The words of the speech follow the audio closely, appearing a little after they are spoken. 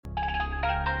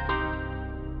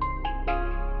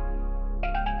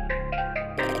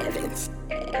27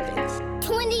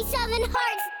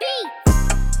 hearts beat.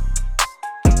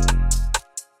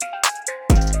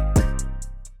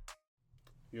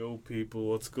 Yo people,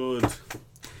 what's good?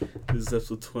 This is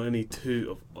episode 22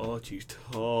 of AWCI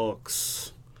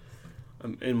Talks.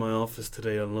 I'm in my office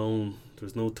today alone.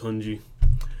 There's no Tunji,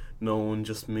 no one,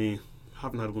 just me.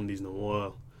 Haven't had one of these in a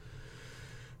while.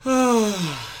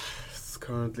 It's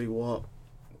currently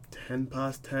 10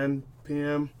 past 10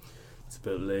 p.m. It's a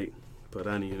bit late, but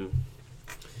anywho,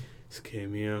 just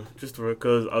came here just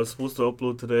because I was supposed to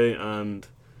upload today, and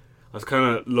I was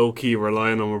kind of low key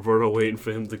relying on my brother, waiting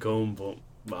for him to come, but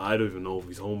I don't even know if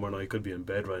he's home or not. He could be in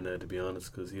bed right now, to be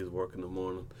honest, because he is working in the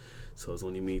morning, so it's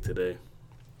only me today.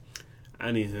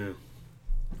 Anywho,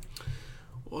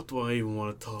 what do I even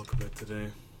want to talk about today?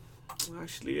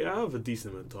 Actually, I have a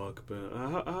decent amount to talk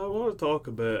about. I want to talk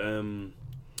about,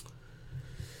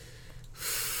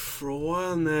 for a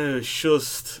while now, it's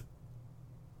just,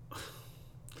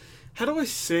 how do I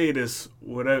say this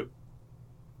without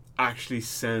actually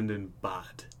sounding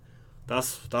bad?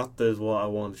 That is what I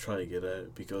want to try to get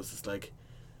out, because it's like,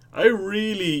 I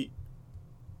really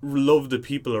love the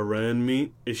people around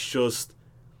me. It's just,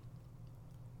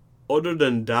 other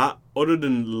than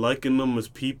liking them as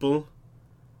people,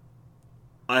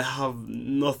 I have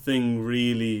nothing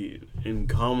really in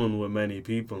common with many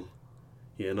people,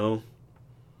 you know?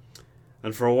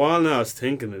 And for a while now I was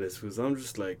thinking of this, because I'm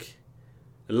just like,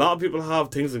 a lot of people have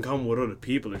things in common with other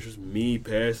people. It's just me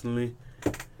personally,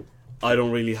 I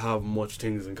don't really have much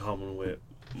things in common with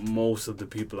most of the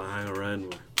people I hang around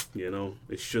with, you know?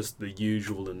 It's just the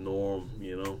usual, the norm,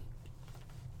 you know?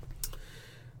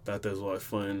 That is what I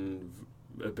find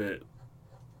a bit,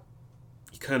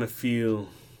 you kind of feel,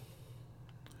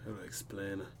 how do I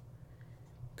explain it?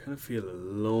 Kind of feel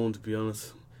alone, to be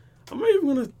honest. Am I even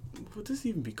gonna, would this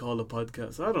even be called a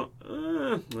podcast? I don't,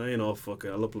 you know, fuck it,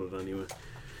 I'll upload it anyway.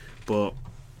 But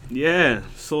yeah,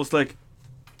 so it's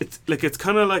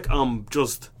kind of like I'm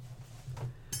just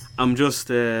how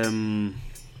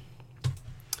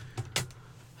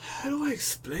do I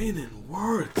explain it in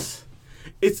words?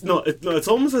 It's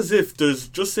almost as if there's,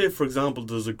 just say for example,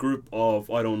 there's a group of,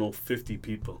 I don't know, 50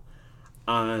 people,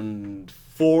 and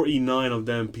 49 of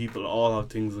them people all have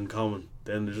things in common.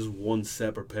 Then there's just one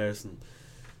separate person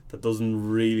that doesn't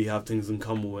really have things in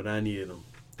common with any of them,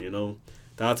 you know?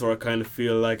 That's where I kind of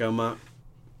feel like I'm at.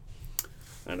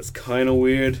 And it's kind of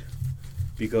weird,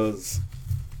 because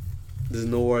there's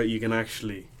nowhere you can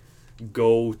actually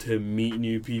go to meet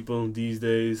new people these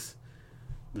days.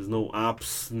 There's no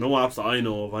apps that I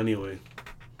know of anyway,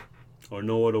 or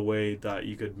no other way that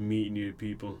you could meet new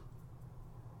people,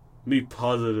 meet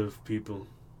positive people.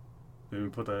 Maybe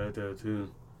put that out there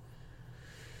too.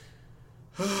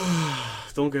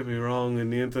 Don't get me wrong, in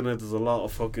the internet there's a lot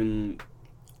of fucking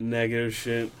negative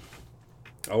shit.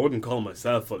 I wouldn't call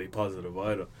myself fully positive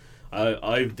either.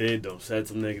 I've said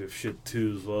some negative shit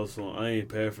too as well, so I ain't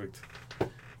perfect,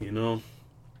 you know?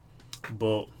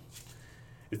 But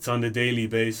it's on a daily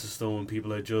basis though, when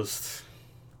people are just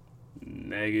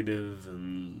negative,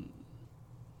 and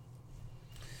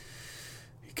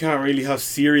you can't really have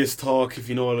serious talk, if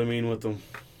you know what I mean, with them.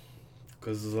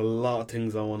 Because there's a lot of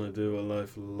things I want to do in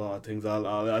life, a lot of things.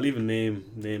 I'll even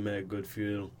name a good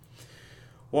few.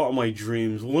 What are my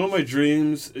dreams? One of my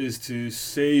dreams is to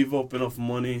save up enough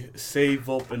money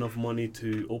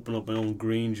to open up my own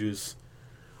green juice.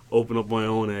 Open up my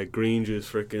own green juice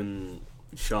freaking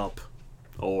shop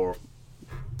or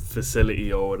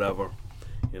facility or whatever.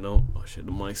 You know? Oh shit,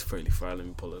 the mic's fairly far. Let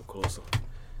me pull it closer.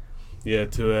 Yeah,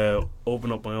 to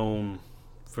open up my own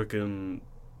freaking...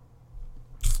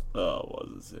 what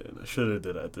was it saying? I should have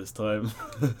did that this time.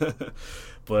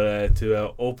 But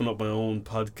to open up my own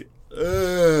podcast...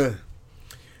 to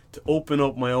open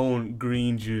up my own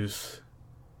green juice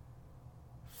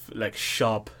like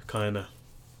shop, kind of.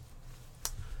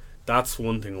 That's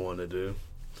one thing I want to do,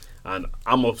 and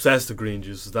I'm obsessed with green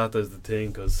juices. That is the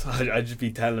thing, because I just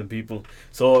be telling people.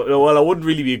 So well, I wouldn't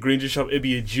really be a green juice shop, it'd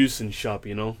be a juicing shop,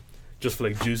 you know, just for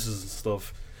like juices and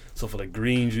stuff. So for like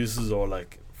green juices, or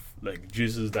like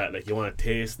juices that like you want to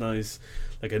taste nice,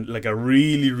 like a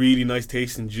really really nice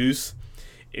tasting juice,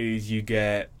 is you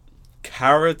get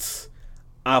carrots,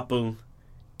 apple,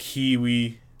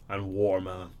 kiwi, and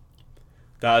watermelon.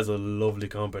 That is a lovely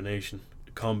combination,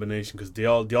 because they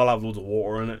all have loads of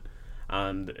water in it,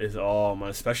 and it's, oh man,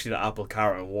 especially the apple,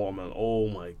 carrot, and watermelon. Oh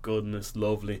my goodness,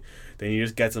 lovely. Then you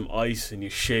just get some ice and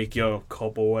you shake your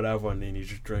cup or whatever, and then you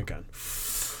just drink it.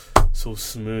 So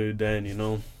smooth then, you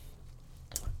know.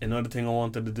 Another thing I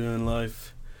wanted to do in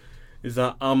life is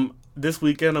that this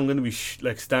weekend I'm going to be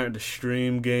starting to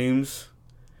stream games.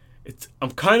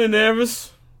 I'm kind of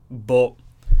nervous, but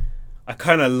I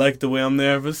kind of like the way I'm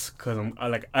nervous because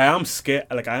I am scared.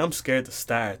 Like I am scared to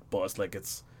start, but it's like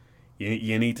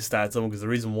you need to start something because the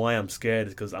reason why I'm scared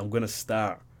is because I'm gonna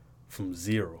start from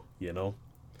zero. You know,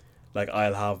 like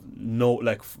I'll have no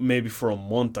like maybe for a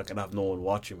month I can have no one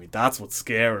watching me. That's what's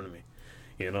scaring me.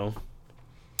 You know,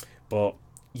 but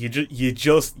you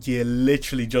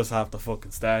literally just have to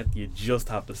fucking start. You just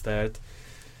have to start.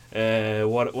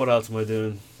 What else am I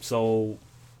doing? So,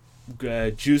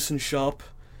 juicing shop.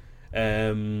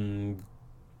 Oh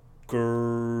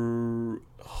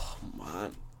man,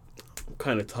 I'm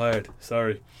kind of tired.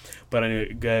 Sorry, but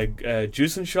anyway,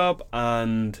 juicing shop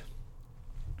and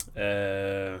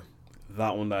that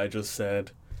one that I just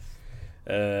said.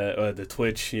 The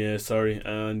Twitch, yeah, sorry,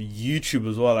 and YouTube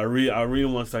as well. I really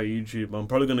want to start YouTube. I'm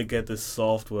probably gonna get this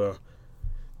software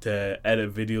to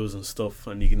edit videos and stuff,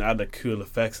 and you can add like cool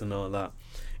effects and all that.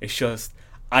 It's just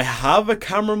I have a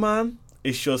cameraman.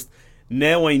 It's just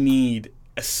now I need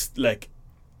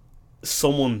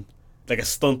someone like a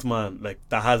stuntman like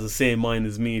that has the same mind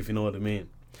as me, if you know what I mean.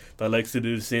 That likes to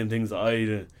do the same things that I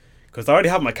do. Because I already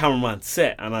have my cameraman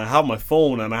set, and I have my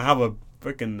phone, and I have a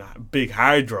freaking big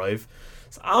hard drive.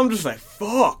 So I'm just like,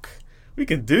 fuck, we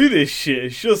can do this shit.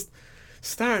 It's just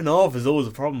starting off is always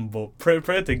a problem, but pray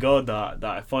to God that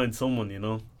I find someone, you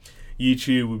know.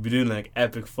 YouTube would be doing like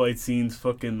epic fight scenes,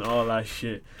 fucking all that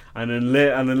shit, and then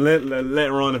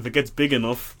later on, if it gets big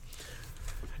enough,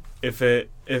 if it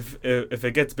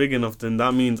gets big enough, then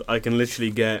that means I can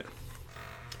literally get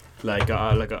I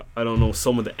don't know,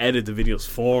 someone to edit the videos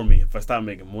for me if I start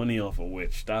making money off of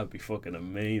which that'd be fucking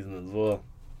amazing as well.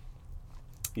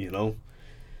 You know.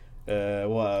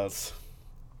 What else?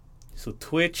 So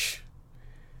Twitch,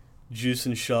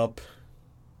 juicing shop,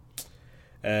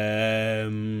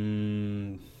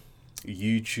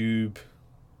 YouTube.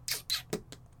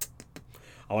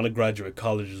 I want to graduate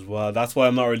college as well. That's why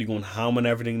I'm not really going ham on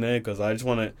everything now, because I just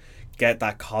want to get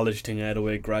that college thing out of the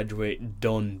way, graduate,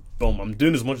 done, boom. I'm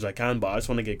doing as much as I can, but I just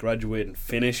want to get graduated and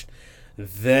finished.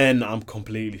 Then I'm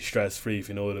completely stress free, if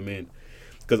you know what I mean.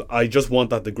 Because I just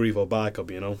want that degree for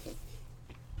backup, you know.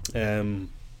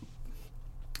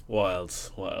 What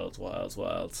else?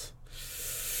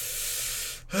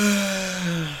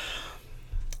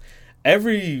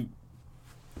 Every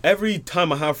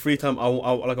time I have free time, I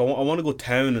want to go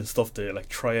town and stuff to like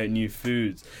try out new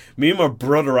foods. Me and my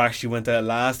brother actually went out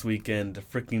last weekend.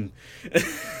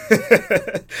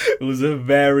 It was a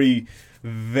very,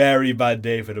 very bad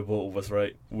day for the both of us.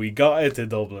 Right, we got out to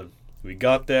Dublin. We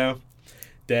got there,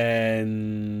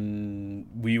 then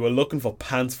we were looking for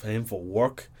pants for him for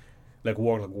work,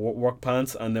 work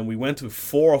pants, and then we went to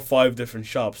 4 or 5 different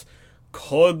shops.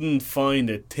 Couldn't find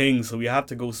a thing, so we had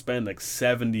to go spend like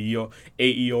 70 euro,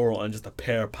 80 euro on just a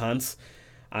pair of pants.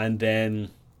 And then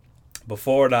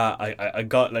before that, I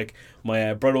got like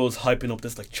my brother was hyping up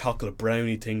this like chocolate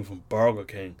brownie thing from Burger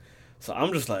King. So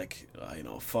I'm just like,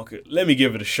 fuck it, let me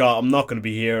give it a shot. I'm not gonna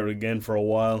be here again for a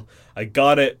while. I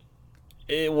got it.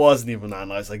 It wasn't even that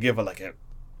nice. I give it like a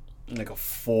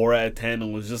 4 out of 10.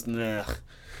 It was just nah,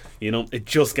 it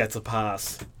just gets a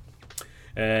pass.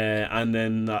 And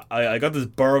then I got this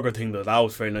burger thing though. That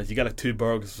was very nice. You get like 2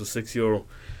 burgers for €6.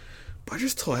 But I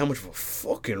just thought how much of a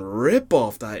fucking rip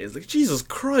off that is. Like, Jesus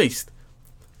Christ,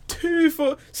 2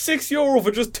 for €6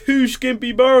 for just 2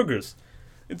 skimpy burgers.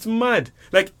 It's mad.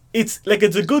 Like it's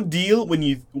a good deal when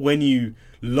you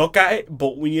look at it,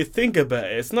 but when you think about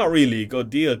it, it's not really a good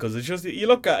deal, because it's just, you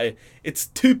look at it, it's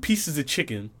 2 pieces of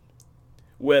chicken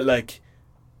with like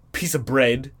piece of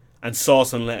bread and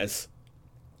sauce and lettuce.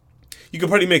 You could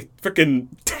probably make freaking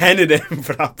 10 of them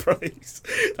for that price.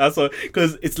 That's what,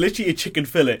 because it's literally a chicken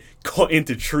fillet cut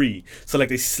into 3. So like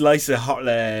they slice it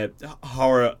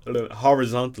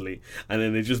horizontally, and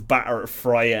then they just batter it,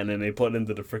 fry it, and then they put it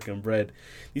into the freaking bread.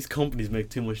 These companies make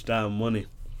too much damn money.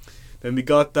 Then we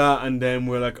got that, and then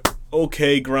we're like,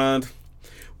 okay, grand.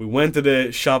 We went to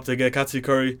the shop to get katsu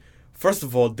curry. First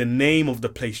of all, the name of the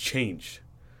place changed.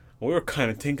 We were kind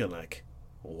of thinking like,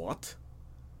 what?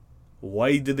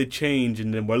 Why did it change?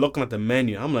 And then we're looking at the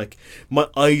menu. I'm like, my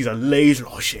eyes are laser.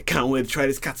 Oh shit, can't wait to try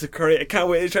this katsu curry. I can't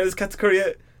wait to try this katsu curry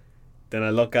yet. Then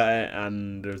I look at it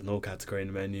and there's no katsu curry in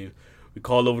the menu. We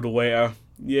called over the waiter.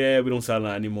 Yeah, we don't sell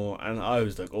that anymore. And I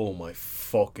was like, oh my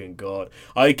fucking God.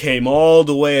 I came all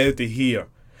the way out to here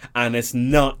and it's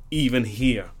not even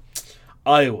here.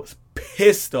 I was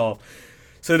pissed off.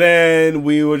 So then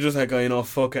we were just like,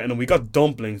 fuck it. And then we got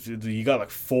dumplings. You got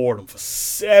like 4 of them for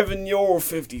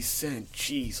 €7.50.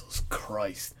 Jesus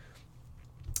Christ.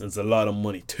 That's a lot of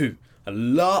money too. A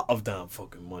lot of damn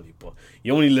fucking money, but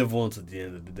you only live once at the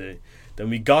end of the day. Then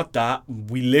we got that.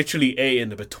 We literally ate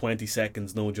in about 20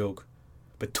 seconds, no joke.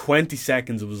 But 20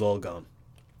 seconds, it was all gone.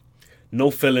 No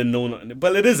filling, no nothing.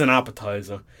 Well, it is an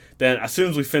appetizer. Then, as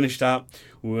soon as we finished that,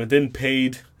 we went in,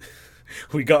 paid.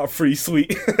 We got a free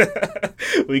sweet.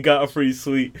 We got a free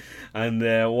sweet. And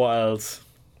what else?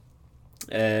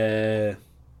 Oh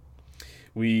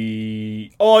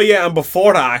yeah, and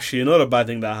before that, actually, another bad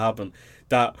thing that happened.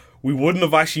 That we wouldn't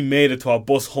have actually made it to our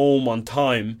bus home on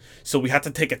time. So we had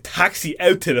to take a taxi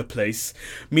out to the place.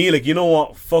 Me, like, you know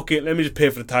what? Fuck it. Let me just pay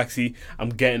for the taxi. I'm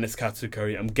getting this katsu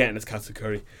curry.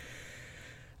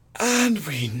 And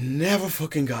we never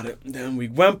fucking got it. Then we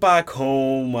went back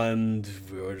home and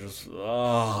we were just,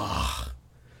 I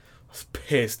was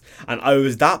pissed. And I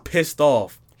was that pissed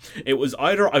off. It was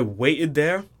either I waited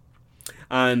there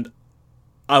and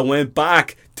I went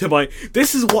back to my...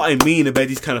 This is what I mean about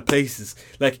these kind of places.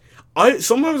 Like,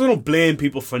 sometimes I don't blame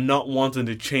people for not wanting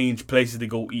to change places to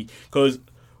go eat. Because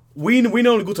we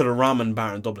normally go to the ramen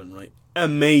bar in Dublin, right?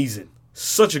 Amazing.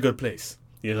 Such a good place,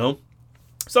 you know?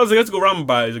 So I was like, let's go ramen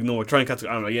bar. He's like, no, we're trying to catch.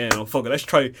 I'm like, yeah, no, fuck it.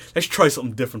 Let's try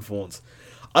something different for once.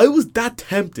 I was that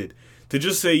tempted to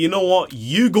just say, you know what?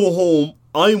 You go home.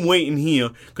 I'm waiting here.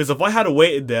 Because if I had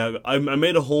waited there, I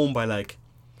made it home by like,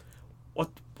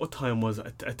 what time was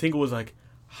it? I think it was like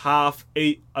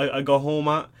 8:30. I got home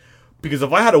at. Because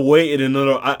if I had waited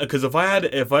another, because if I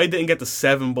didn't get the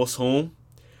 7 bus home,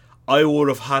 I would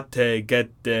have had to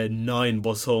get the 9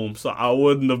 bus home. So I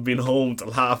wouldn't have been home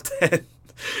till 10:30.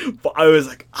 But I was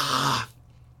like,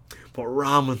 but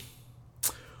ramen.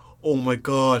 Oh my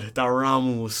god, that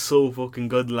ramen was so fucking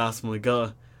good last time I got it.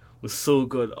 It was so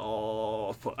good.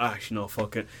 Oh, but actually, no,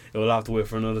 fuck it. It will have to wait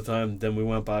for another time. Then we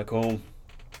went back home.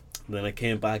 Then I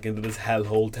came back into this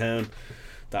hellhole town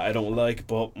that I don't like,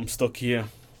 but I'm stuck here,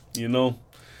 you know.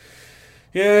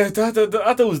 Yeah,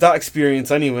 that was that experience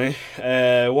anyway.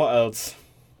 What else?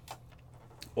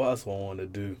 What else do I want to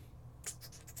do?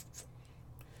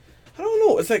 I don't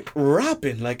know. It's like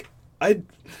rapping. Like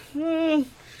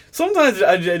sometimes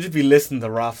I just be listening to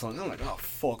rap songs. I'm like, oh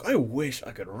fuck! I wish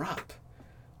I could rap.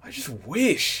 I just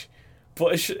wish.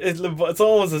 But it's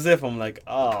almost as if I'm like,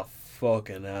 oh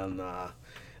fucking hell, nah.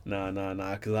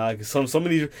 Cause some of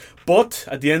these. But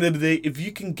at the end of the day, if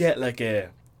you can get like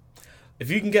a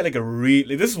real,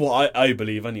 like, this is what I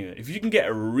believe anyway. If you can get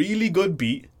a really good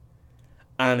beat,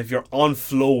 and if you're on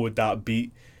flow with that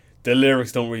beat, the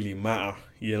lyrics don't really matter,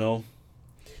 you know.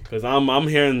 Because I'm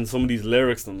hearing some of these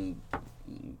lyrics and,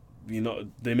 you know,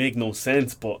 they make no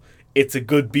sense, but it's a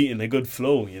good beat and a good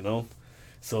flow, you know.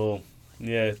 So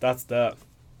yeah, that's that.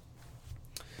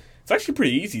 It's actually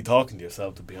pretty easy talking to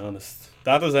yourself, to be honest.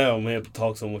 That is how I'm able to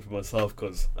talk so much with myself,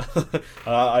 because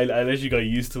I literally got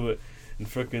used to it in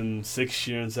freaking 6th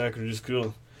year in secondary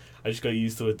school. I just got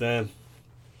used to it then.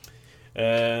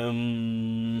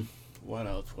 What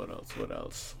else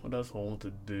I want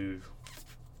to do?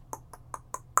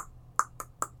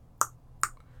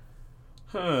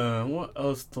 What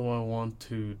else do I want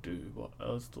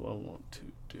to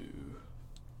do?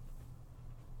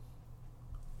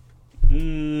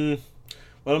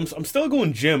 Well, I'm still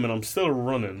going gym and I'm still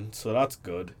running, so that's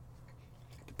good.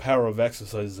 The power of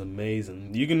exercise is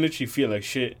amazing. You can literally feel like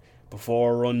shit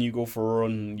before a run. You go for a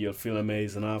run, you'll feel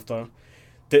amazing after.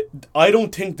 I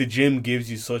don't think the gym gives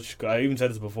you such... I even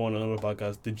said this before in another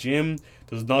podcast. The gym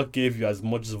does not give you as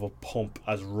much of a pump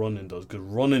as running does. Because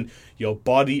running, your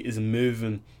body is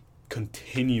moving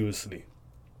continuously.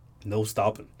 No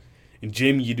stopping. In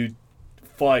gym, you do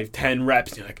 5-10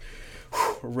 reps. And you're like,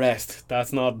 rest.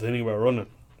 That's not the thing about running.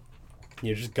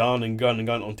 You're just gone and gone and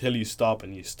gone until you stop.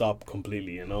 And you stop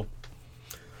completely, you know.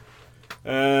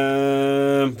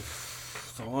 So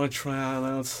I want to try out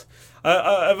else.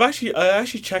 I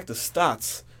actually checked the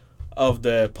stats of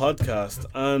the podcast,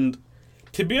 and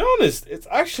to be honest, it's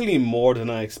actually more than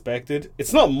I expected.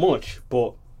 It's not much,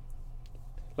 but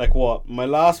like what? My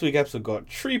last week episode got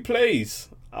 3 plays.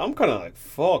 I'm kind of like,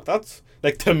 fuck, that's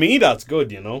like, to me that's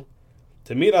good, you know.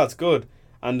 To me that's good.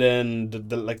 And then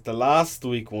the last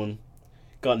week one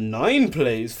got 9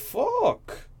 plays.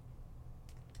 Fuck.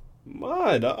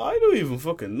 Man, I don't even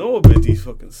fucking know about these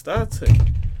fucking stats.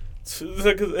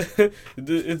 Like,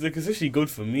 it's actually good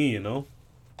for me, you know.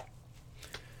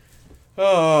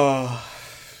 Oh,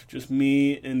 just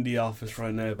me in the office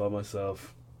right now by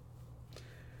myself.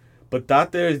 But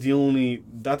that is the only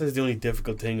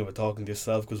difficult thing about talking to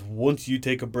yourself, because once you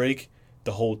take a break,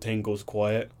 the whole thing goes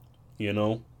quiet, you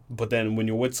know. But then when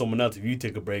you're with someone else, if you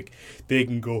take a break, they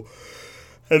can go,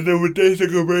 and then when they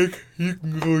take a break, you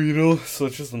can go, you know. So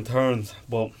it's just in turns.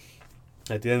 But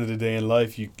at the end of the day in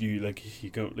life, you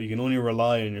can only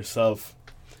rely on yourself,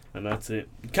 and that's it.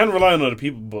 You can't rely on other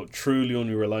people, but truly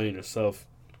only rely on yourself.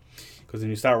 Because when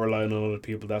you start relying on other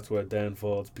people, that's where it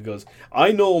downfalls. Because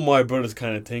I know my brother's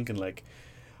kind of thinking like,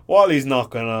 Wally's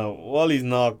not gonna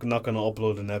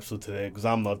upload an episode today because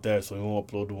I'm not there, so he won't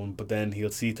upload one. But then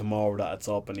he'll see tomorrow that it's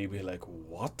up, and he'll be like,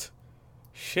 "What?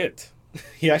 Shit,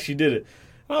 he actually did it."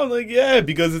 And I'm like, "Yeah,"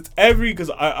 because because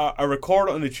I record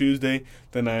it on a Tuesday,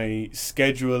 then I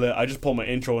schedule it. I just put my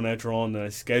intro and outro on, then I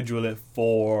schedule it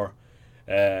for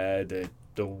the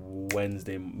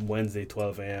Wednesday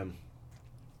 12 a.m.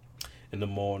 in the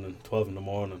morning, 12 in the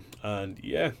morning, and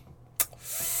yeah.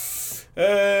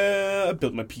 I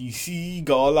built my PC,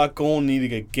 got all that going, need to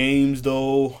get games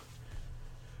though.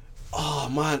 Oh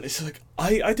man, it's like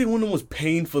I think one of the most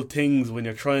painful things when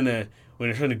you're trying to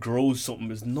grow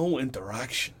something is no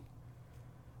interaction.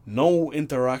 No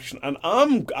interaction. And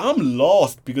I'm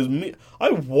lost because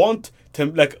I want to,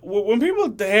 like, when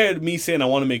people hear me saying I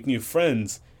want to make new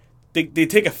friends, they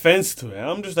take offense to it. And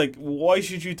I'm just like, why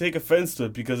should you take offense to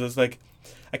it? Because it's like,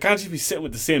 I can't just be sitting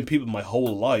with the same people my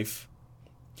whole life.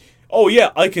 Oh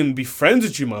yeah, I can be friends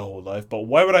with you my whole life, but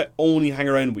why would I only hang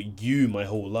around with you my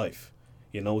whole life?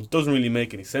 You know, it doesn't really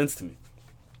make any sense to me.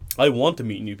 I want to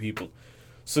meet new people.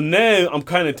 So now I'm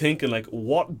kind of thinking like,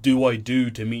 what do I do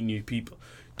to meet new people?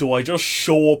 Do I just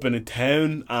show up in a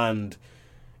town and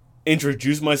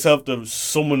introduce myself to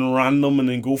someone random and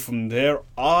then go from there?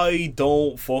 I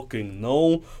don't fucking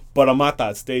know, but I'm at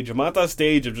that stage. I'm at that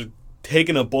stage of just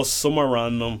taking a bus somewhere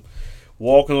random,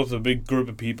 walking up to a big group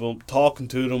of people, talking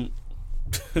to them.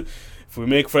 If we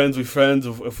make friends, we friends.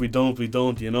 If we don't, we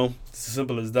don't, you know? It's as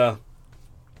simple as that.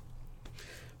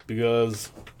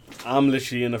 Because I'm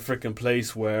literally in a freaking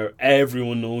place where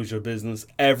everyone knows your business.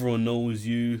 Everyone knows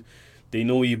you. They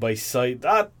know you by sight.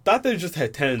 That is just how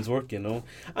towns work, you know?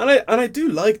 And I do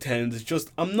like towns. It's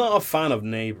just, I'm not a fan of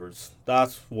neighbours.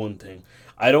 That's one thing.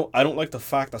 I don't like the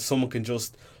fact that someone can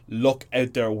just look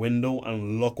out their window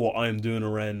and look what I'm doing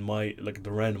around my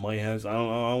house. I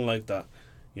don't like that,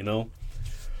 you know?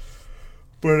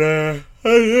 But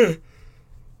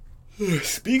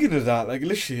speaking of that, like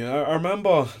literally, I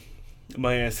remember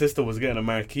my sister was getting a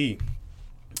marquee.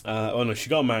 She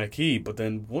got a marquee, but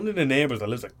then one of the neighbours that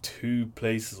lives like 2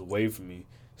 places away from me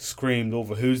screamed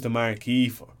over, "Who's the marquee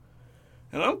for?"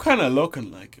 And I'm kind of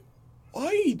looking like,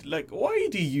 why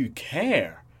do you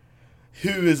care who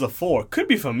is it for? Could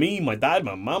be for me, my dad,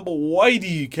 my mum, but why do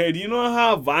you care? Do you not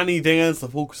have anything else to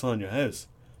focus on in your house?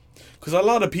 Because a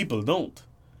lot of people don't.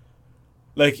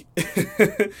 Like,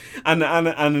 and when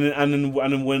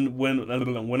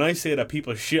I say that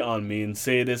people shit on me and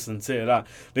say this and say that,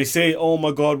 they say, "Oh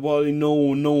my God, well, no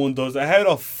one does that." How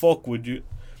the fuck would you?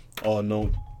 Oh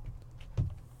no.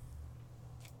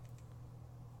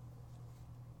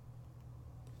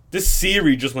 This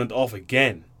Siri just went off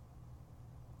again.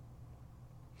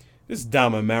 This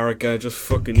damn America just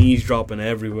fucking eavesdropping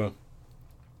everywhere.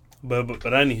 But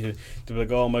anywho, they're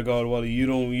like, "Oh my God, Wally, you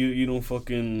don't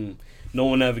fucking. No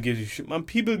one ever gives you shit." Man,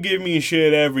 people give me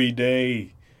shit every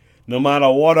day. No matter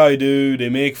what I do, they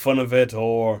make fun of it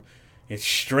or it's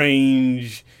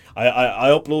strange. I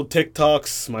upload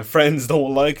TikToks. My friends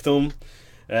don't like them.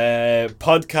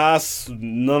 Podcasts,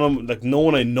 no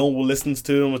one I know listens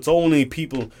to them. It's only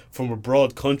people from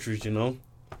abroad countries, you know.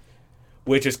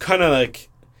 Which is kind of like,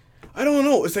 I don't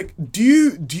know. It's like, do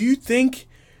you think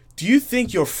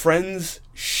your friends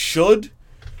should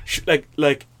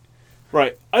like.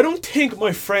 Right, I don't think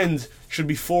my friends should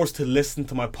be forced to listen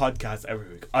to my podcast every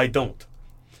week. I don't.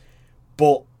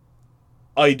 But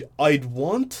I'd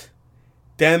want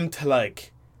them to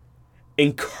like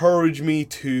encourage me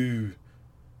to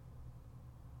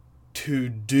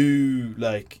do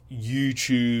like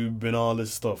YouTube and all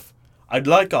this stuff. I'd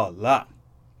like all that.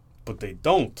 But they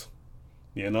don't.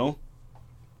 You know?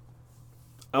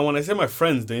 And when I say my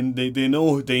friends, they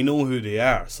know who they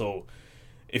are. So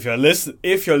If you're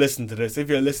listening to this, if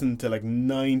you're listening to like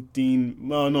 19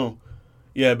 minutes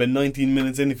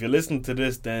in, if you're listening to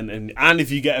this, then and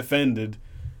if you get offended,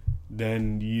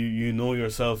 then you know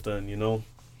yourself, then, you know.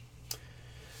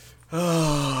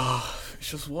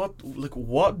 It's just what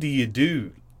do you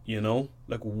do, you know?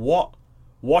 Like what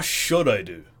should I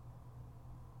do?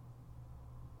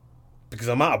 Because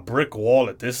I'm at a brick wall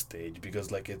at this stage,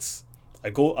 because like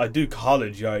I do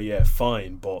college, yeah,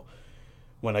 fine, but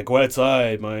when I go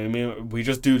outside, we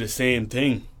just do the same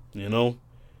thing, you know.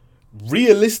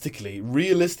 Realistically,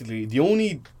 the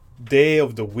only day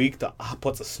of the week that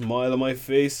puts a smile on my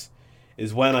face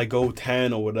is when I go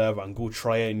town or whatever and go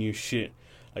try out new shit.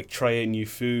 like try out new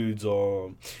foods,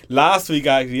 or last week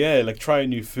actually, yeah, like trying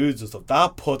new foods and stuff.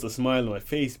 That puts a smile on my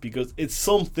face because it's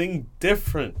something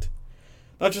different.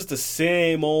 Not just the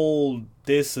same old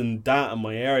this and that in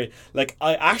my area. Like,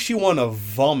 I actually want to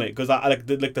vomit because I like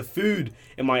the food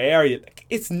in my area. Like,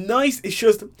 it's nice. It's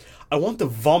just I want to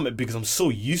vomit because I'm so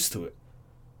used to it.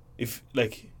 If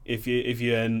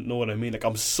you know what I mean. Like,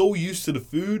 I'm so used to the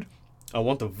food, I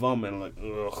want to vomit. I'm like,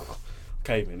 ugh,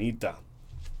 can't even eat that.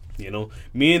 You know,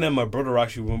 me and then my brother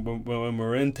actually when we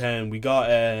were in town, we got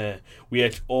we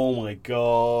had, oh my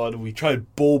god, we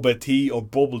tried boba tea or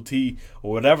bubble tea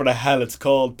or whatever the hell it's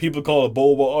called. People call it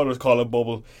boba, others call it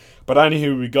bubble. But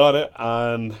anywho, we got it,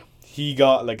 and he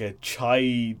got like a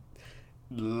chai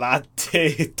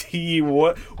latte tea,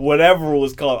 whatever it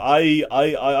was called.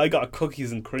 I got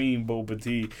cookies and cream boba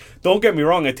tea. Don't get me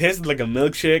wrong, it tasted like a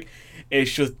milkshake.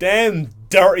 It's just them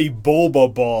dirty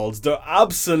boba balls. They're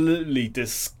absolutely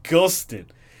disgusting.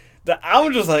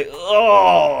 I'm just like,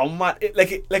 oh man,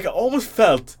 it almost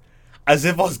felt as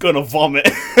if I was gonna vomit.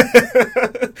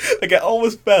 Like, I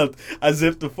almost felt as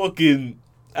if the fucking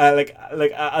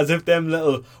as if them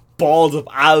little balls of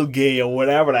algae or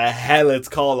whatever the hell it's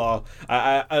called. Or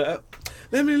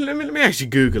let me actually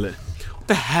Google it. What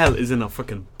the hell is in a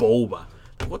freaking boba?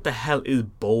 What the hell is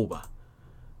boba?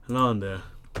 Hold on there.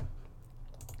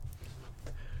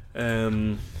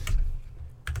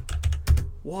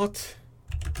 What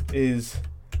is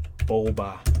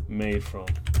boba made from?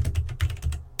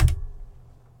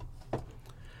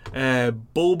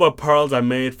 Boba pearls are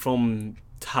made from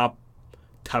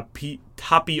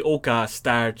tapioca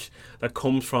starch that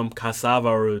comes from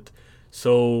cassava root.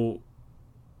 So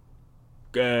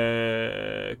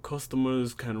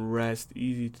customers can rest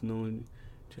easy to know.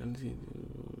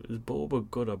 Is boba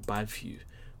good or bad for you?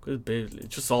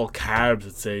 It's just all carbs,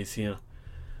 it says here.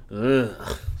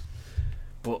 Ugh.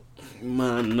 But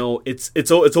man, no, it's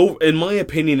over. In my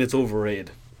opinion, it's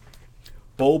overrated.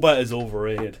 Boba is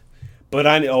overrated.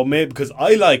 But maybe because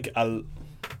I like.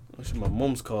 Actually, my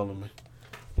mum's calling me.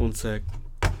 One sec.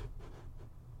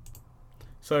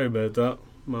 Sorry about that.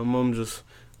 My mum just,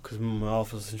 because I'm in my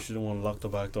office and she didn't want to lock the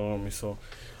back door on me. So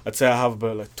I'd say I have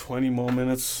about like 20 more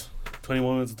minutes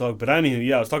to talk. But anyway,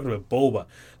 yeah, I was talking about boba.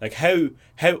 Like how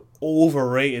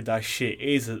overrated that shit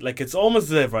is. Like, it's almost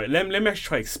as if, right, let me actually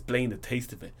try to explain the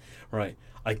taste of it. Right,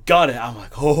 I got it. I'm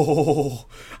like, oh,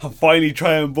 I'm finally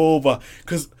trying boba.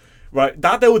 Because, right,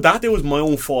 that day was my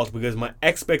own fault because my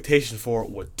expectations for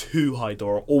it were too high. They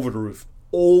were over the roof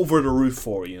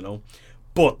for it, you know.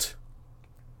 But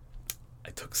I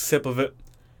took a sip of it,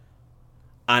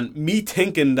 and me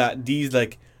thinking that these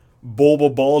like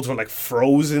boba balls were like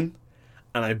frozen,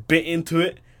 and I bit into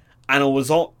it, and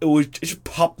it just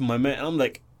popped in my mouth, and I'm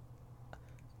like,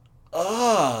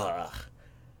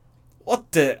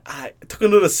 what the? I took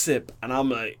another sip, and I'm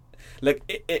like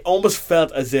it almost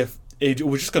felt as if it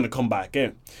was just gonna come back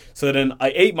in. So then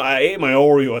I ate my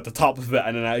Oreo at the top of it,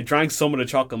 and then I drank some of the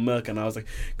chocolate milk, and I was like,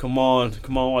 come on,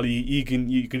 Wally, you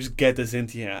can just get this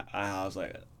into you. And I was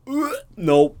like,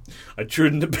 no, I threw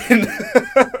it in the bin.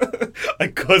 I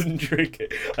couldn't drink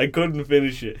it. I couldn't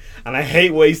finish it. And I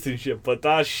hate wasting shit, but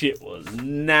that shit was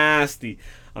nasty.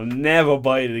 I'll never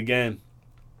buy it again.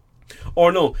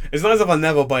 Or no, it's not as if I'll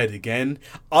never buy it again.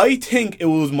 I think it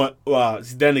was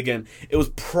then again, it was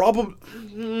probably...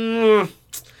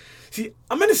 See,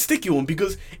 I'm in a sticky one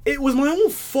because it was my own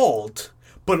fault,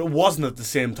 but it wasn't at the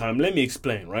same time. Let me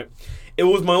explain, right? It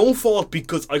was my own fault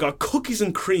because I got cookies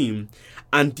and cream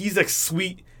and these like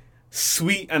sweet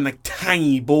and like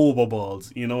tangy boba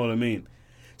balls, you know what I mean?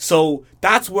 So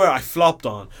that's where I flopped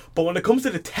on. But when it comes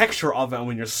to the texture of it and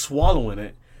when you're swallowing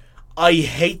it, I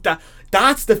hate that.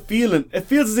 That's the feeling. It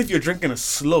feels as if you're drinking a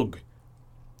slug.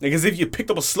 Like as if you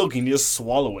picked up a slug and you just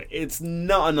swallow it. It's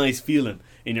not a nice feeling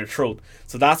in your throat.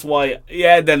 So that's why,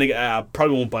 then I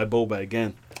probably won't buy boba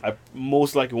again. I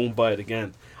most likely won't buy it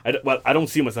again. I don't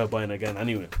see myself buying it again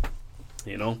anyway.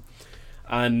 You know?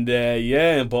 And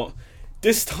but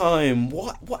this time,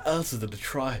 what else is there to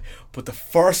try? But the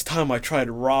first time I tried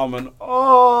ramen, it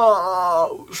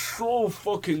was so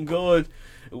fucking good.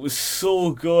 It was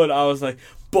so good. I was like,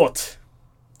 but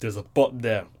there's a but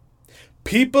there.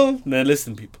 People, now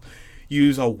listen, people,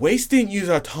 you are wasting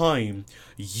your time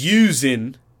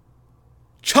using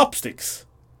chopsticks.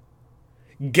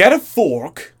 Get a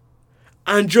fork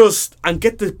and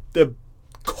get the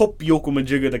cup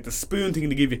yokomajigga, like the spoon thing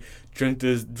to give you, drink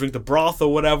the broth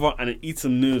or whatever, and then eat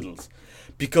some noodles.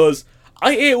 Because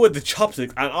I ate it with the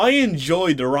chopsticks and I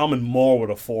enjoyed the ramen more with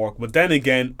a fork. But then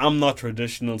again, I'm not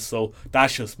traditional, so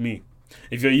that's just me.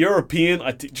 If you're European,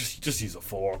 just use a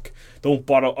fork. Don't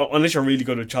bother unless you're really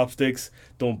good at chopsticks.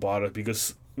 Don't bother,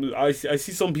 because I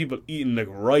see some people eating like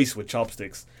rice with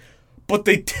chopsticks, but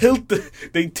they tilt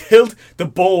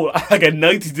the bowl at like a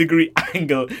 90-degree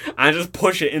angle and just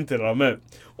push it into their mouth.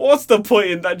 What's the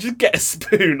point in that? Just get a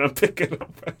spoon and pick it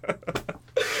up.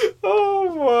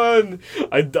 Oh man,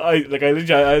 I don't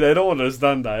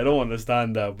understand that. I don't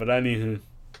understand that. But anywho,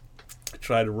 I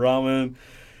tried ramen.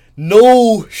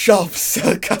 No shops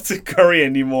sell katsu curry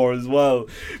anymore as well.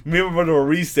 Me and my brother were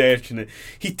researching it.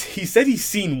 He said he's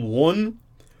seen one,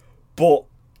 but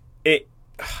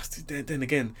then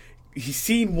again, he's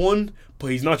seen one, but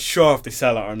he's not sure if they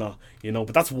sell it or not. You know,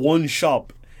 but that's one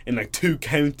shop in like 2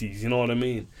 counties. You know what I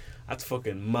mean? That's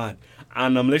fucking mad.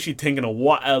 And I'm literally thinking of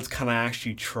what else can I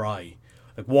actually try?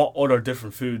 Like, what other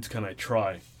different foods can I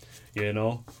try? You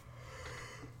know?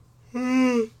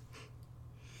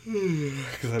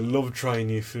 Because I love trying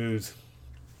new foods.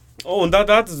 Oh, and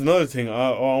that is another thing.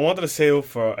 I wanted to save up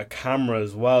for a camera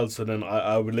as well, so then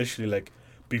I would literally like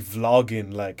be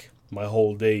vlogging like my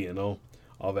whole day, you know,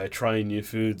 of trying new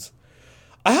foods.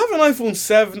 I have an iPhone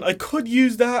 7. I could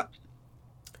use that.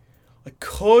 I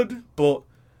could, but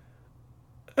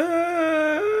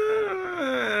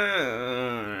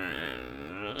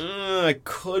I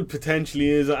could potentially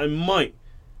use it. I might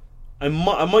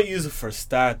use it for a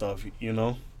start of, you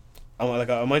know.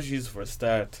 I might use it for a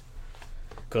start,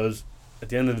 because at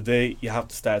the end of the day, you have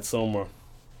to start somewhere,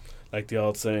 like the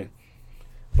old saying.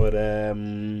 But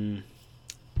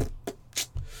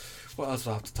what else do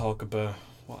I have to talk about?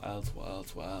 What else?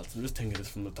 I'm just thinking this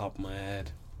from the top of my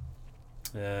head.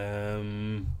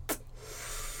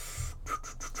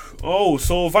 Oh,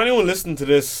 so if anyone listening to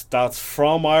this that's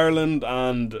from Ireland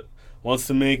and wants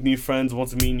to make new friends,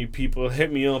 wants to meet new people,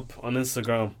 hit me up on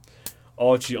Instagram,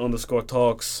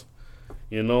 AWCI_talks.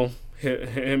 You know,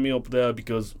 hit me up there,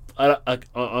 because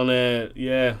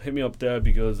hit me up there,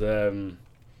 because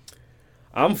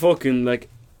I'm fucking like,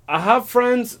 I have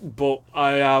friends, but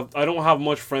I don't have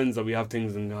much friends that we have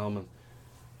things in common.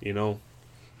 You know,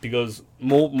 because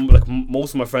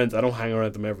most of my friends, I don't hang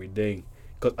around them every day.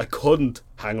 Cause I couldn't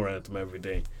hang around them every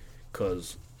day,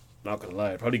 cause not gonna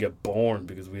lie, I'd probably get bored,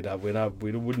 because we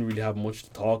wouldn't really have much to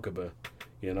talk about,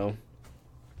 you know.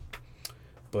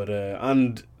 But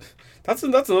and that's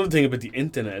another thing about the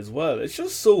internet as well. It's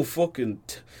just so fucking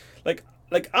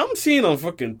like I'm seeing on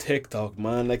fucking TikTok,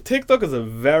 man. Like, TikTok is a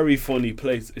very funny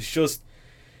place. It's just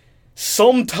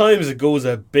sometimes it goes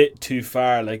a bit too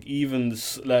far. Like, even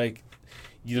if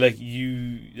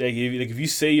you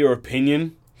say your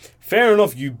opinion, fair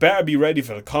enough, you better be ready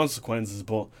for the consequences.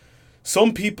 But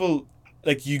some people,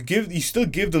 like, you still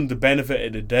give them the benefit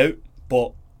of the doubt,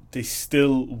 but they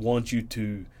still want you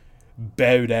to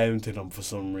bow down to them for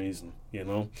some reason, you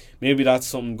know. Maybe that's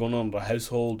something going on in the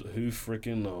household. Who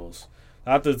freaking knows?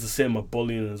 That is the same with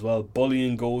bullying as well.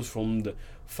 Bullying goes from the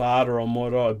father or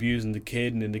mother abusing the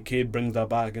kid, and then the kid brings that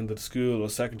back into the school or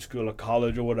secondary school or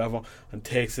college or whatever, and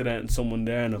takes it out on someone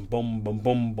there, and then boom, boom,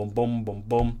 boom, boom, boom, boom,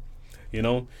 boom. You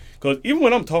know? Because even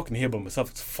when I'm talking here by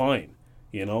myself, it's fine.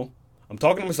 You know? I'm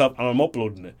talking to myself and I'm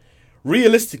uploading it.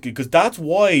 Realistically, because that's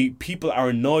why people are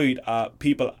annoyed at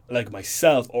people like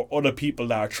myself or other people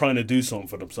that are trying to do something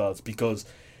for themselves, because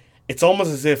it's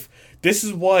almost as if this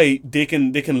is why they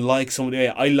can like somebody. Hey,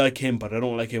 I like him, but I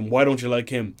don't like him. Why don't you like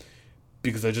him?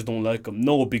 Because I just don't like him.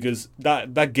 No, because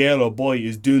that girl or boy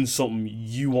is doing something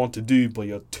you want to do, but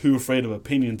you're too afraid of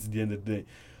opinions at the end of the day.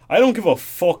 I don't give a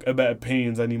fuck about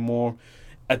opinions anymore.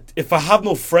 If I have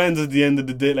no friends at the end of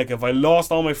the day, like if I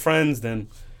lost all my friends, then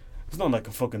there's nothing I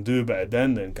can fucking do about it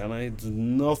then, can I? There's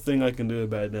nothing I can do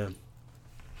about it then.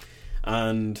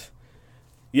 And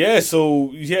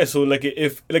so like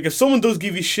if someone does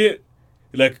give you shit,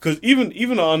 like, because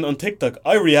even on TikTok,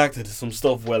 I reacted to some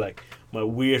stuff where like my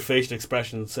weird facial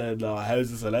expression said,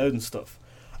 how's this allowed and stuff.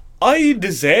 I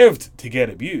deserved to get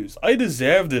abused. I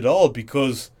deserved it all,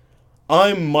 because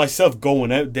I'm myself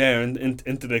going out there and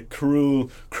into the cruel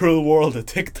world of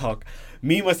TikTok.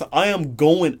 Myself, I am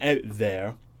going out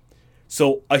there.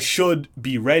 So I should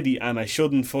be ready, and I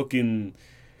shouldn't fucking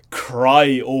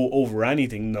cry over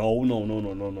anything. No.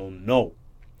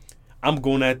 I'm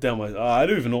going out there. I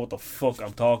don't even know what the fuck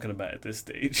I'm talking about at this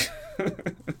stage.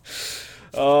 This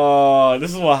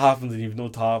is what happens when you've no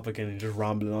topic and you're just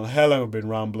rambling on. How long I've been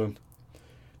rambling?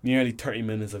 Nearly 30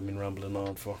 minutes I've been rambling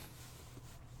on for.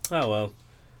 Oh well.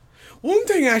 One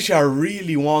thing actually I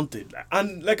really wanted,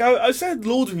 and like I sent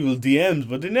loads of people DMs,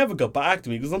 but they never got back to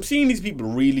me, because I'm seeing these people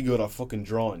really good at fucking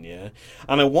drawing, yeah?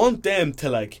 And I want them to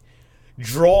like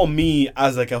draw me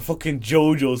as like a fucking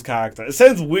JoJo's character. It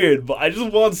sounds weird, but I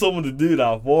just want someone to do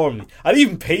that for me. I'd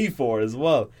even pay for it as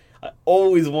well. I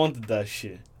always wanted that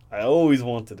shit. I always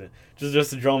wanted it.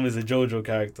 Just to draw me as a JoJo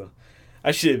character.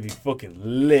 That shit would be fucking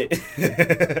lit.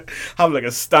 Have like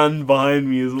a stand behind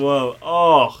me as well.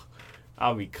 Oh,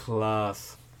 that'd be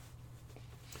class.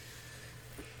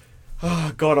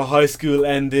 Oh, God, a high school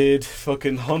ended.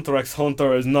 Fucking Hunter x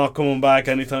Hunter is not coming back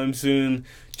anytime soon.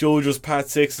 JoJo's Part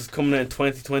 6 is coming out in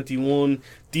 2021.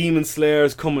 Demon Slayer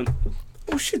is coming.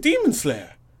 Oh shit, Demon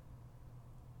Slayer.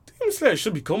 Demon Slayer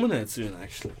should be coming out soon,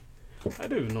 actually. I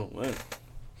don't even know when.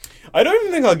 I don't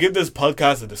even think I'll give this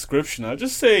podcast a description. I'll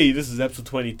just say this is episode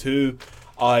 22.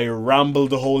 I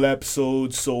rambled the whole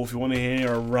episode, so if you want to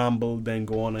hear a ramble, then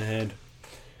go on ahead.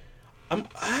 I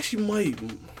actually might.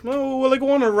 No, will I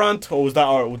go on a rant? Or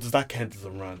does that count as a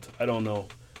rant? I don't know.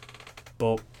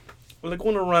 But will I go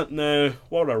on a rant now?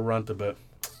 What would I rant about?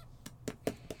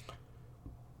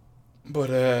 But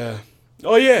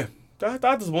oh yeah,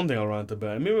 that is one thing I'll rant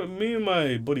about. Me and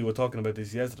my buddy were talking about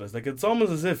this yesterday. It's like, it's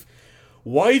almost as if,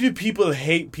 why do people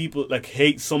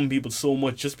hate some people so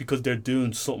much just because they're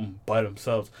doing something by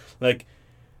themselves? Like,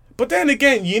 but then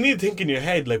again, you need to think in your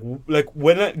head, like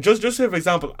when just say for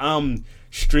example, I'm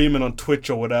streaming on Twitch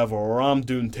or whatever, or I'm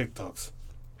doing TikToks.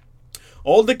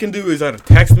 All they can do is either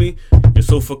text me, "You're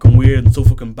so fucking weird and so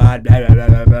fucking bad," blah blah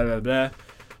blah blah blah blah,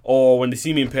 or when they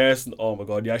see me in person, "Oh my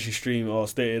god, you actually stream? Oh,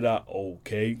 stay at that."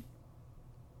 Okay.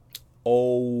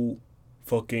 Oh,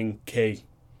 fucking K.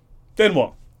 Then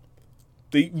what?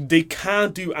 They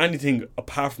can't do anything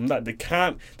apart from that. They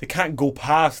can't go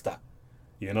past that.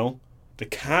 You know? They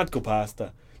can't go past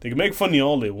that. They can make fun of you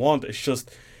all they want. It's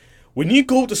just, when you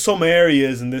go to some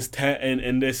areas in this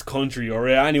in this country or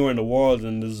anywhere in the world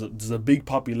and there's a big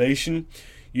population,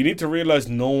 you need to realize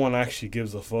no one actually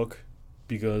gives a fuck.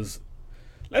 Because,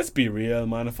 let's be real,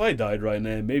 man, if I died right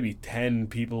now, maybe 10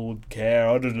 people would care.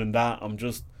 Other than that, I'm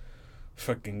just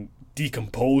fucking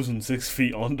decomposing 6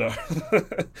 feet under.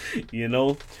 You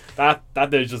know? That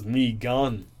there's just me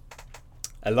gone.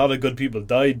 A lot of good people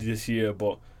died this year,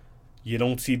 but you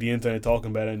don't see the internet talking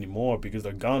about it anymore because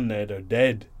they're gone now. They're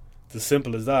dead. It's as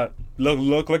simple as that.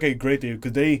 Look like a great day,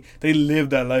 because they live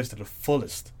their lives to the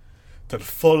fullest. To the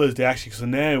fullest, they actually. So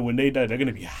now when they die, they're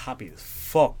gonna be happy as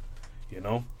fuck. You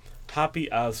know, happy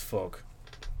as fuck.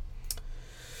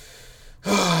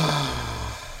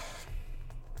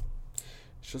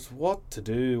 It's just what to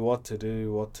do.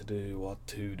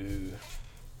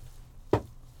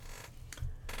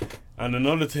 And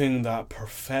another thing, that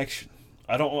perfection.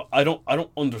 I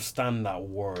don't understand that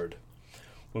word.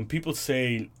 When people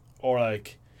say, or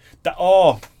like that,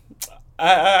 I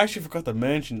actually forgot to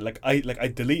mention, I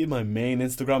deleted my main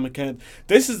Instagram account.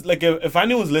 This is like, if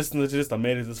anyone's listening to this that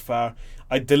made it this far,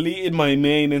 I deleted my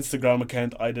main Instagram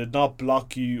account. I did not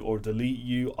block you or delete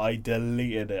you. I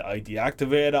deleted it. I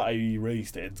deactivated it. I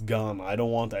erased it. It's gone. I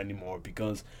don't want it anymore,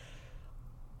 because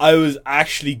I was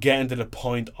actually getting to the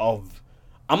point of,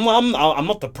 I'm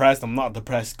not depressed. I'm not a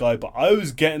depressed guy, but I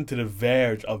was getting to the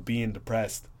verge of being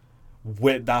depressed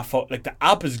with that. Like, the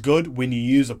app is good when you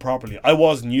use it properly. I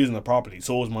wasn't using it properly,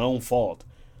 so it was my own fault.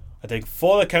 I take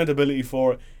full accountability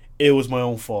for it. It was my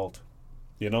own fault.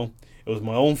 You know? It was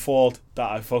my own fault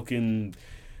that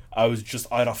I was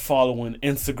just either following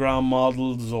Instagram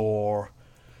models or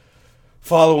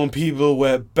following people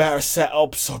with better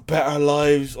setups or better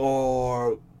lives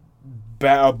or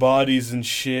better bodies and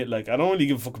shit. Like, I don't really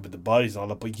give a fuck about the bodies and all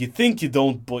that, but you think you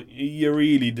don't, but you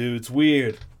really do. It's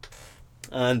weird.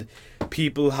 And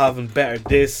people having better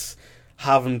this,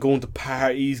 having going to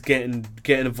parties, getting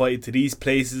invited to these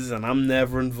places, and I'm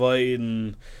never invited,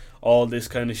 and all this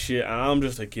kind of shit. And I'm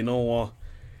just like, you know what?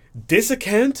 This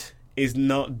account is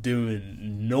not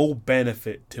doing no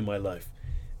benefit to my life.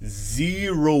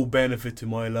 Zero benefit to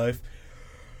my life.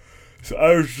 So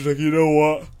I was just like, you know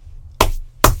what?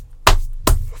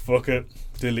 Fuck it.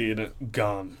 Deleted it.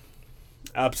 Gone.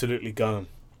 Absolutely gone.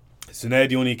 So now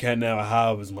the only account now I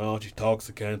have is my Auntie Talks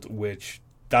account, which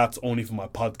that's only for my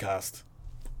podcast.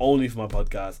 Only for my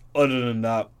podcast. Other than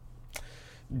that,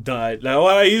 like, well,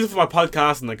 I use it for my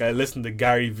podcast, and like, I listen to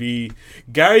Gary V,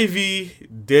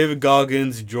 David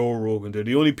Goggins, Joe Rogan. They're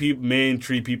the only main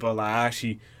 3 people I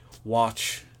actually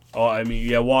watch. Oh, I mean,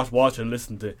 yeah, watch and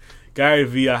listen to. Gary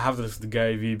V, I have to listen to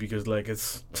Gary V because, like,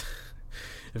 it's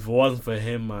if it wasn't for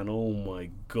him, man, oh my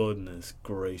goodness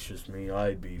gracious me,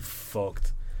 I'd be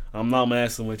fucked. I'm not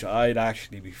messing with you. I'd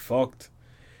actually be fucked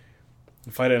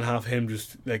if I didn't have him.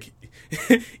 Just like,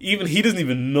 even he doesn't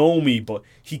even know me, but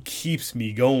he keeps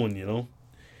me going, you know.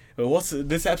 But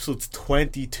this episode's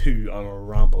 22 on a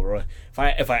ramble, right?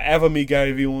 If I ever meet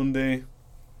Gary Vee one day,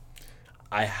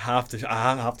 I have to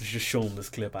just show him this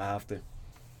clip. I have to.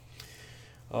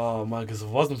 Oh man, because if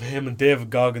it wasn't for him and David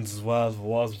Goggins as well, if it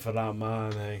wasn't for that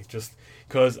man, just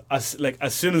because as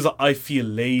soon as I feel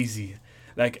lazy,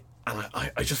 like, and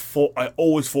I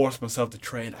always force myself to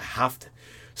train. I have to.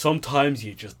 Sometimes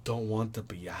you just don't want to,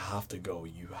 but you have to go.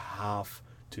 You have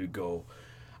to go.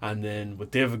 And then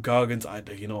with David Goggins,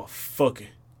 fuck it,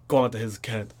 go on to his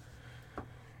account.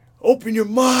 Open your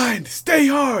mind, stay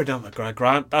hard. I'm like,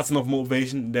 Grant, that's enough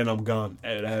motivation. Then I'm gone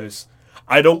out of the house.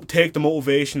 I don't take the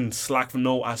motivation slack from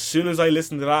no. As soon as I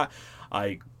listen to that,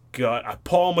 I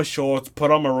put on my shorts,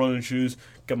 put on my running shoes,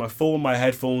 get my phone, my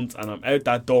headphones, and I'm out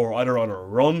that door, either on a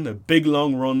run, a big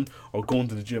long run, or going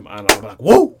to the gym. And I'm like,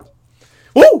 whoa,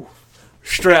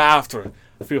 straight after it.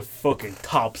 I feel fucking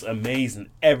tops,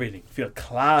 amazing, everything. I feel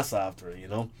class after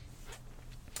it,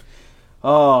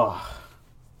 Oh.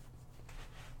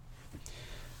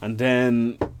 And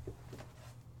then,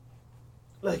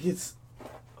 but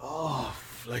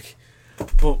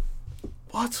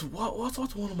what's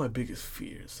one of my biggest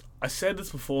fears? I said this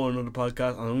before on another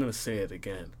podcast, and I'm gonna say it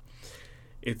again.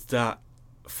 It's that,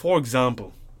 for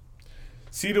example,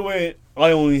 see the way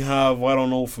I only have, I don't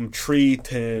know, from 3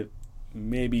 to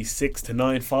maybe 6 to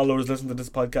 9 followers listen to this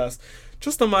podcast.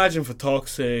 Just imagine, for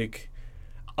talk's sake,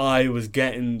 I was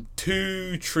getting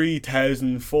 2,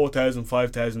 3,000, 4,000,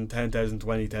 5,000, 10,000,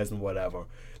 20,000, whatever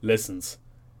listens.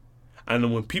 And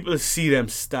then when people see them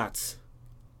stats,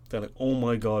 they're like, oh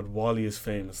my god, Wally is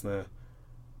famous now.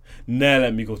 Now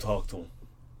let me go talk to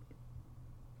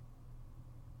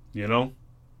him.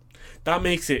 That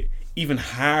makes it even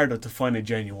harder to find a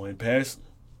genuine person.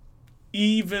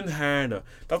 Even harder.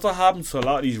 That's what happens to a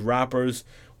lot of these rappers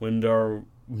when they're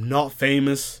not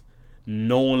famous.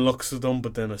 No one looks at them,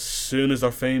 but then as soon as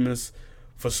they're famous,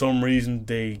 for some reason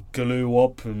they glue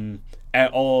up and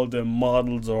all the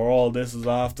models or all this is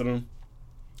after them.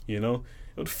 It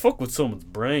would fuck with someone's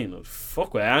brain. It would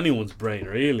fuck with anyone's brain,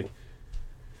 really.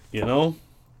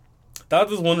 That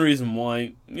is one reason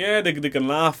why, they can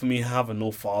laugh at me having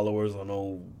no followers or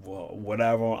no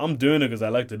whatever. I'm doing it because I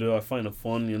like to do it. I find it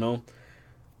fun,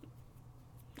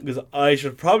 Because I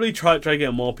should probably try to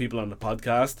get more people on the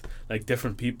podcast, like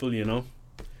different people,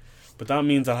 But that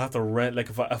means I'll have to rent, like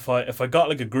if I got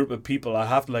like a group of people, I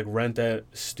have to like rent a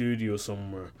studio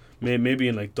somewhere, maybe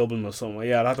in like Dublin or something.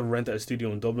 Yeah, I'd have to rent a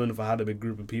studio in Dublin if I had a big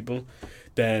group of people.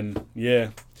 Then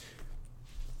it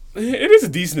is a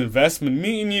decent investment.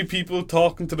 Meeting new people,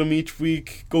 talking to them each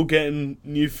week, go getting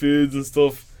new foods and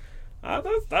stuff.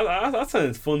 That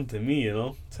sounds fun to me,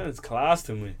 Sounds class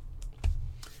to me.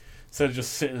 Instead of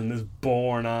just sitting in this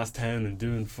boring ass town and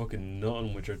doing fucking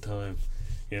nothing with your time,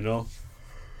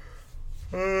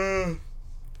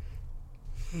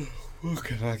 What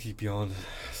can I keep yawning?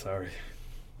 Sorry.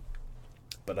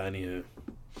 But anywho.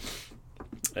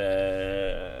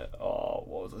 What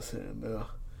was I saying there?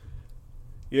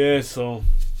 Yeah, so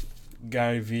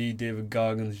Gary V, David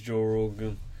Goggins, Joe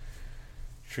Rogan,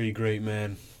 3 great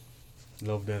men.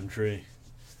 Love them 3.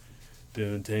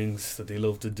 Doing things that they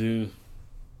love to do.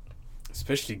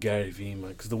 Especially Gary V,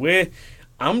 man. Because the way,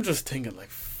 I'm just thinking like,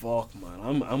 fuck,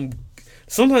 man. I'm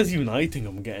sometimes even I think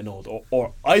I'm getting old.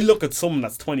 Or I look at someone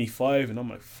that's 25 and I'm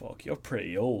like, fuck, you're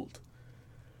pretty old.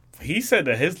 He said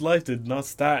that his life did not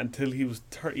start until he was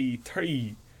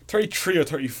 33 or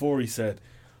 34, he said.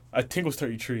 I think it was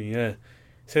 33, yeah. He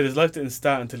said his life didn't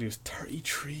start until he was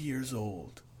 33 years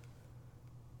old.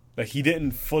 Like, he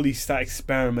didn't fully start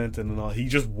experimenting and all. He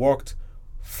just worked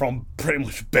from pretty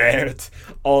much birth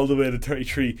all the way to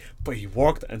 33. But he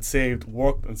worked and saved,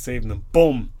 and then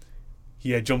boom,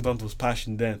 he had jumped onto his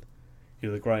passion then. He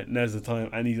was like, right, now's the time.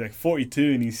 And he's like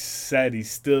 42 and he said he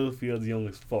still feels young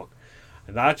as fuck.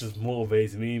 And that just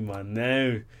motivates me, man,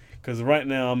 now. Because right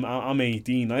now I'm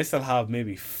 18. I still have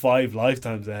maybe 5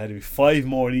 lifetimes ahead of me. 5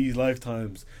 more of these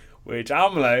lifetimes. Which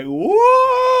I'm like,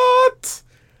 what?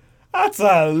 That's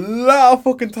a lot of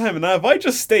fucking time. And now if I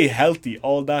just stay healthy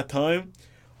all that time,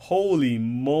 holy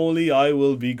moly, I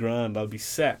will be grand. I'll be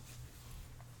set.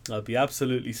 I'll be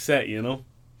absolutely set,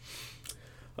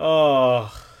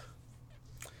 Oh,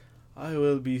 I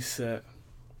will be set.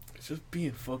 It's just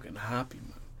being fucking happy,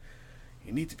 man.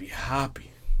 You need to be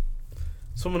happy.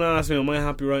 Someone asked me, am I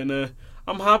happy right now?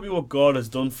 I'm happy what God has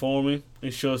done for me.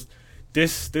 It's just,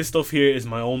 this stuff here is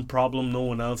my own problem, no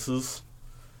one else's.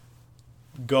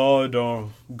 God or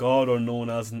no one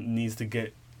else needs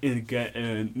to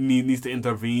needs to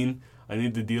intervene. I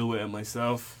need to deal with it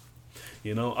myself.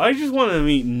 I just want to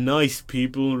meet nice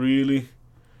people, really.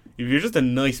 If you're just a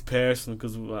nice person,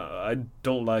 because I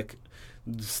don't like,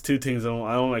 there's 2 things I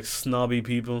don't like: snobby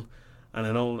people, and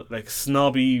I don't like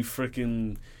snobby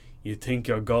freaking You think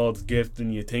you're God's gift,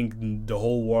 and you think the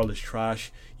whole world is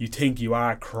trash. You think you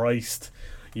are Christ.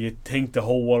 You think the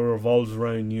whole world revolves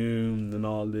around you and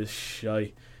all this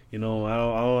shit. You know, I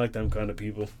don't like them kind of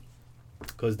people,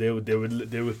 because they would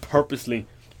purposely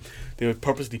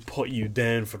put you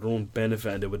down for their own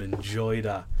benefit, and they would enjoy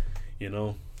that. You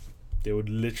know, they would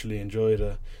literally enjoy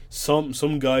that.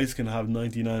 Some guys can have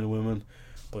 99 women,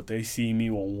 but they see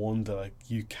me with one that, like,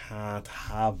 you can't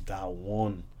have that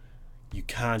one. You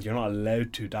can't. You're not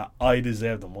allowed to. That I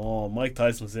deserve them all. Mike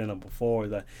Tyson was saying that before,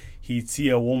 that he'd see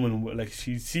a woman, like,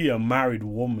 she'd see a married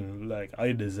woman, like,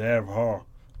 I deserve her.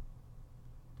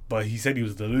 But he said he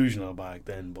was delusional back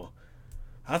then. But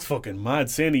that's fucking mad.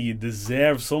 Saying that you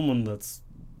deserve someone that's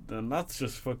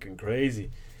just fucking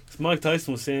crazy. Mike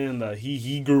Tyson was saying that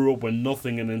he grew up with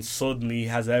nothing, and then suddenly he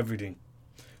has everything.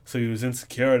 So he was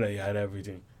insecure that he had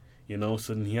everything, you know.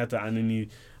 So then he had to, and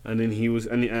then he was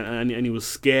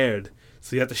scared.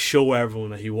 So he had to show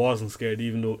everyone that he wasn't scared,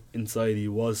 even though inside he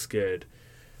was scared,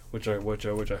 which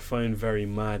I find very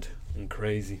mad and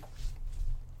crazy,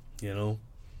 you know.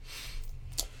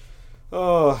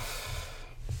 Oh.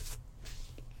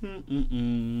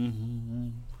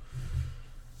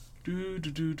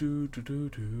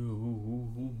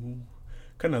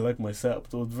 Kind of like my setup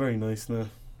though. It's very nice now.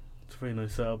 It's a very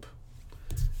nice setup.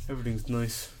 Everything's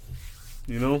nice,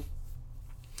 you know.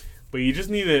 But you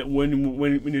just need it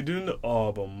when you're doing the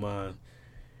but man,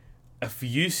 if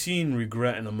you seen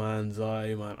regret in a man's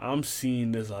eye, man, I'm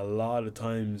seeing this a lot of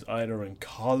times, either in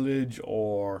college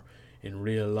or in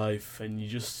real life, and you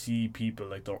just see people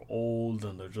like they're old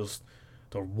and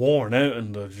they're worn out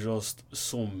and they're just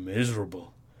so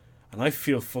miserable. And I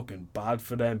feel fucking bad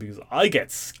for them, because I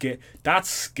get scared. That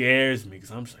scares me,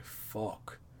 because I'm just like,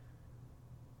 fuck.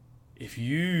 If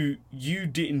you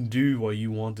didn't do what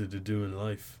you wanted to do in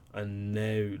life, and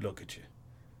now look at you.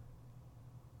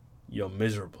 You're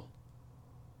miserable.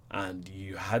 And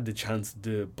you had the chance to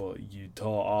do it, but you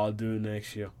thought, I'll do it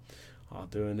next year. I'll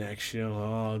do it next year.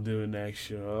 I'll do it next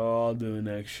year. I'll do it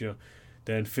next year.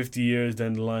 Then 50 years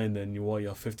down the line, then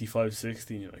you're 55,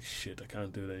 60, and you're like, shit, I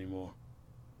can't do it anymore.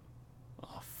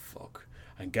 Fuck.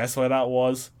 And guess what that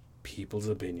was? People's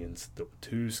opinions. They were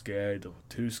too scared. They were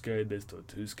too scared this. They were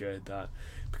too scared that.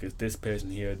 Because this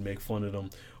person here would make fun of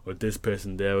them, or this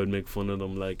person there would make fun of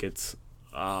them. Like, it's,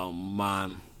 oh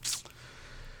man.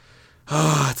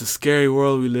 It's a scary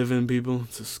world we live in, people.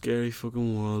 It's a scary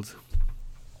fucking world.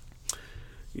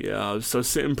 Yeah, I was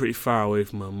sitting pretty far away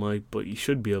from my mic, but you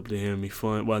should be able to hear me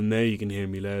fine. Well, now you can hear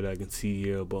me loud. I can see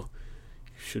here, but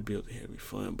you should be able to hear me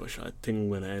fine. But I think I'm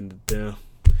going to end it there.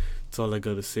 That's all I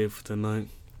gotta say for tonight.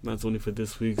 That's only for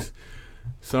this week's.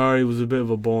 Sorry, it was a bit of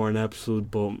a boring episode,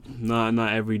 but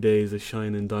not every day is a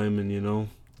shining diamond, you know.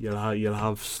 You'll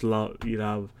have slopey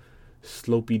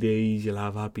days, you'll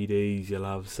have happy days, you'll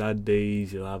have sad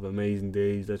days, you'll have amazing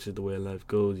days. That's just the way life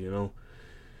goes, you know.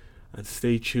 And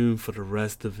stay tuned for the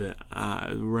rest of it.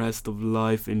 Rest of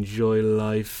life. Enjoy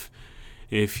life.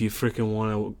 If you freaking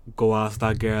want to go ask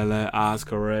that girl out,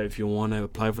 ask her out. If you want to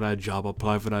apply for that job,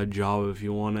 apply for that job. If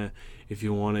you want to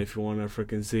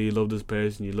freaking say you love this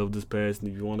person, you love this person.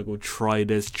 If you want to go try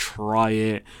this, try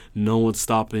it. No one's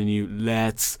stopping you.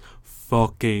 Let's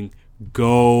fucking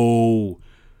go.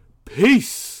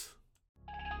 Peace.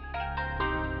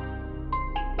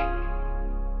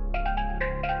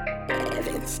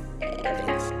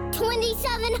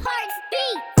 27 hearts.